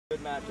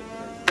good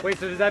matchup. Wait,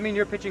 so does that mean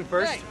you're pitching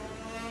first?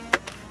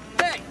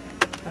 Hey!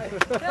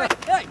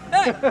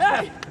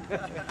 Hey!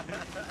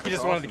 He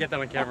just wanted to get that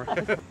on camera.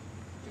 Just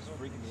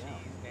freaking me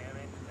out. Damn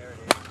it. There it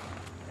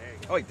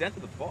is. Oh, he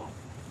dented the ball.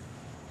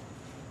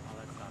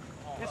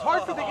 It's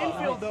hard for the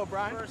infield though,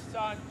 Brian. First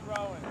time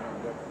throwing.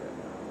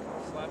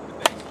 Slap the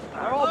base.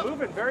 They're all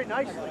moving very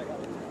nicely.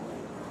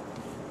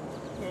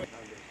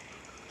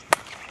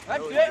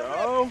 That's There we it.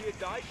 go. See a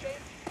die shape?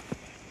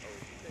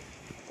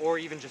 Or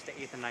even just the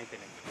 8th and 9th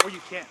inning. Or you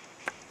can't.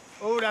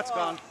 Oh, that's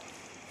gone.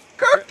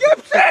 Kirk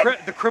Gibson!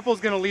 The cripple's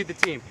gonna lead the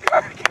team.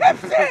 Kirk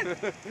Gibson!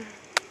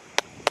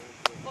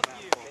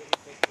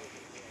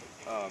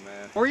 Oh,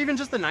 man. Or even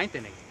just the 9th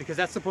inning, because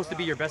that's supposed to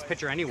be your best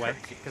pitcher anyway.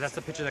 Because that's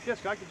the pitcher that. This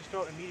guy could just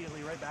throw it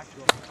immediately right back to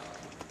him.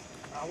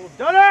 Well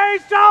done,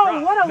 Ace!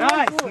 Oh, what a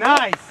Nice,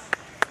 nice.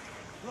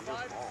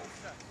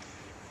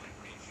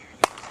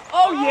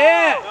 Oh,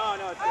 yeah!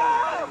 No, it's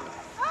not.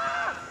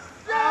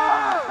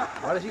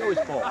 Why does he always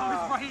fall?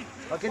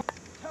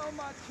 Tell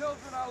my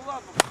children I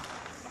love them.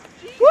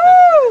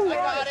 Woo! I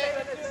got it.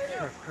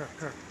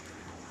 Kirk.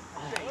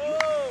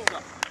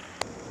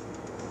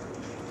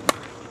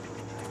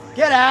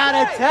 Get out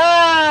of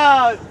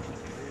town!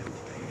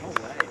 No way.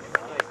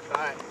 Nice. I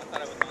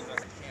thought I was on the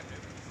Cam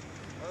Newton.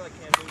 I like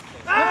Cam Newton.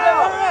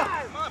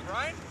 Come on,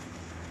 Brian.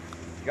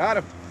 Got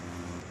him.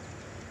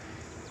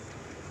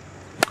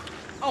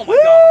 Oh, my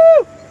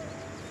God.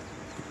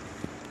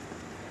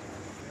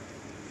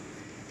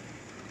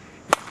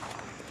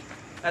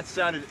 That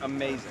sounded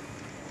amazing.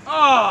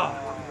 Oh!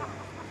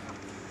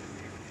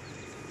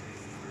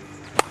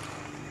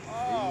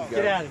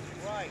 Get out of here.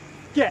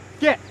 Right.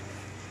 Get.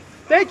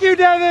 Thank you,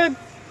 Devin.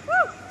 Boys,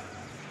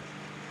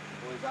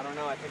 I don't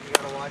know. I think you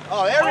gotta watch.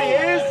 Oh, there he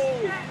is.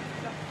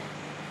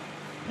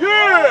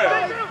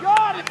 Yeah!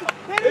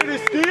 It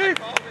is Steve.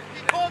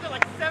 He called it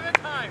like 7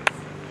 times.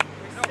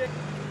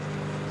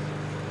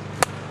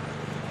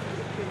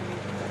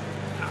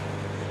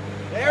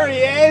 There he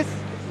is.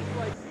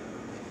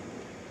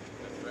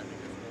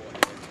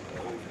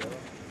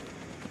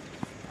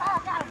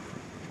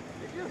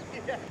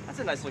 That's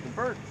a nice looking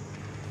bird.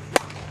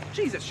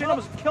 Jesus, shit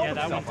almost killed Yeah,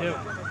 that himself. one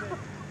too.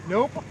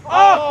 Nope.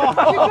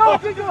 Oh!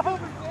 Keep going.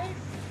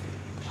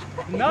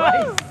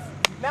 Nice.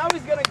 Now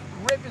he's going to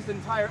rip his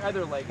entire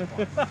other leg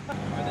apart.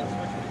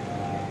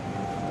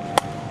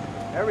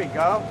 There we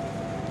go.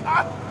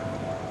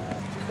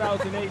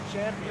 2008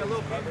 champion. A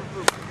little paper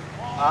fruit.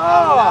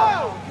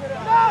 Oh!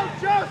 No,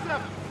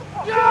 Joseph!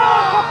 No!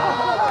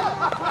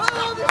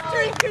 Oh, the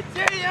streak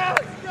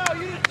continues! No,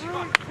 you didn't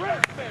ruin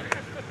Christmas!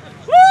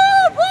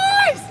 Woo,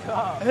 boys!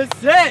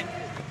 That's it.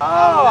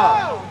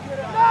 Oh!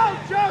 No,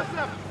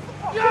 Joseph!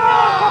 No!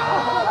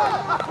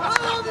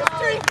 Oh, the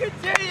streak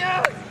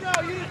continues! No,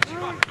 you didn't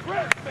ruin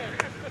Christmas!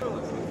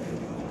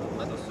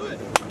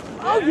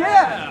 Oh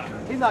yeah!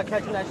 He's not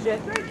catching that shit.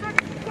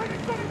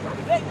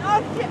 Hey,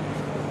 oh, shit!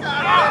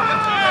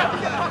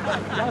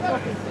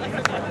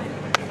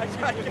 I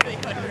tried getting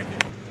under it.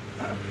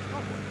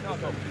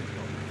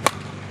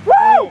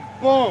 Woo!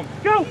 Boom!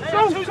 Go!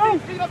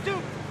 Pick up two!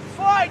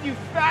 Slide, you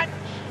fat!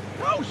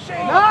 Go,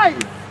 Shane!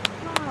 Nice!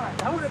 God,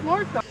 that was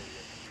smart though.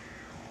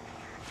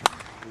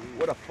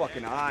 What a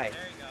fucking eye.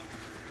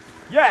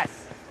 Yes!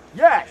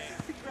 Yes!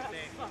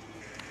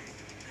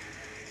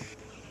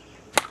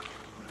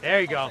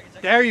 There you go.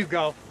 There you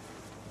go.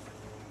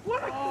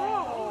 What a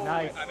throw!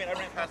 Nice. I mean, I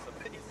ran past the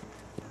base.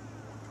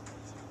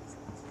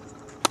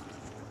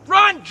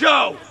 Run,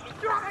 Joe!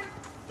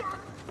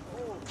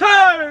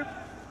 Turn!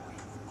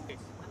 Do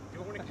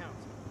it when it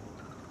counts.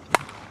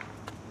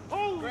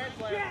 Oh, Grand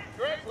slam.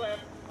 Grand slam.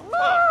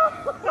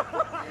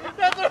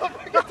 That's what I'm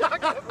fucking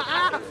talking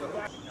about!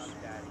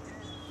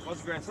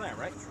 What's a grand slam,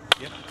 right?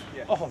 Yep.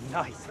 Yeah. Oh,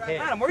 nice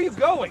hit. Adam, where are you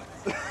going?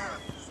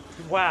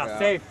 Wow, Yeah.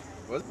 safe.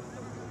 What?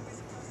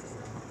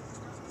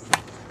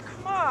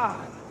 Come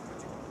on!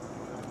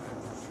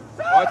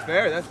 Oh, that's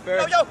fair. That's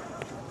fair. Yo!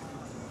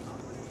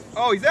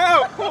 Oh, he's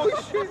out. Holy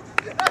shit.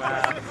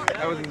 Wow.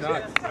 That was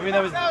nuts. I mean,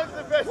 that was. That was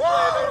the best play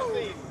I've ever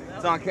seen.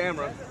 It's on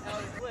camera.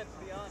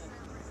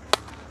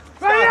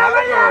 Bring it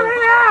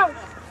out!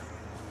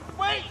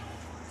 Wait! You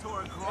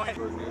should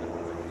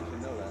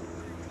know that.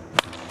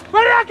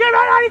 Bring it out! Get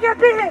right out! You can't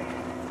beat it!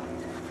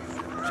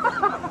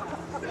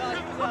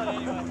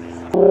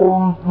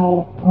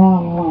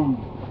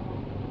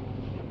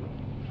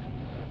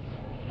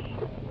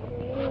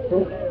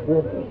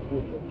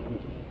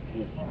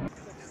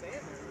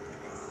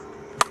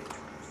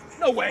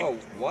 No way! Oh,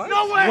 what?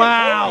 No way!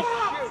 Wow.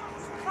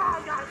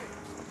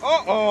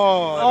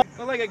 Uh-oh.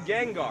 Look like a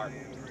Gengar.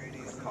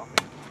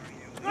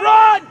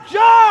 Run,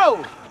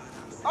 Joe!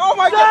 Oh,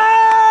 my God.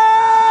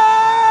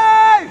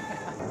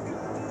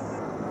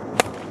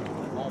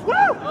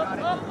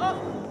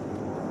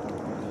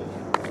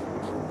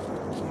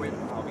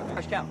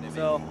 First count.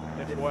 So,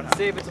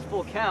 see if it's a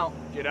full count.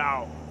 Get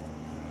out.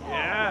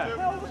 Yeah.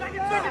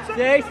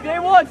 Stay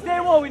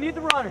one. We need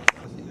the runner.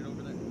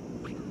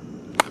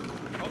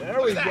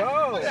 There we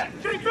go.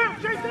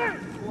 Chase there!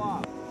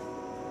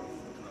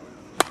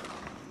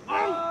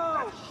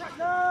 Oh,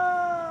 no!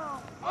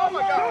 Oh, my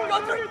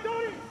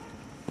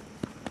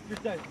You're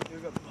dead. Here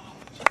we go.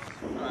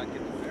 All right,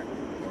 get this there.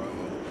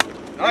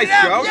 Nice,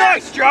 Joe.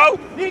 Nice, Joe.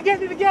 Need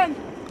it again.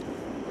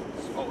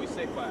 Always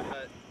safe by a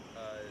hut.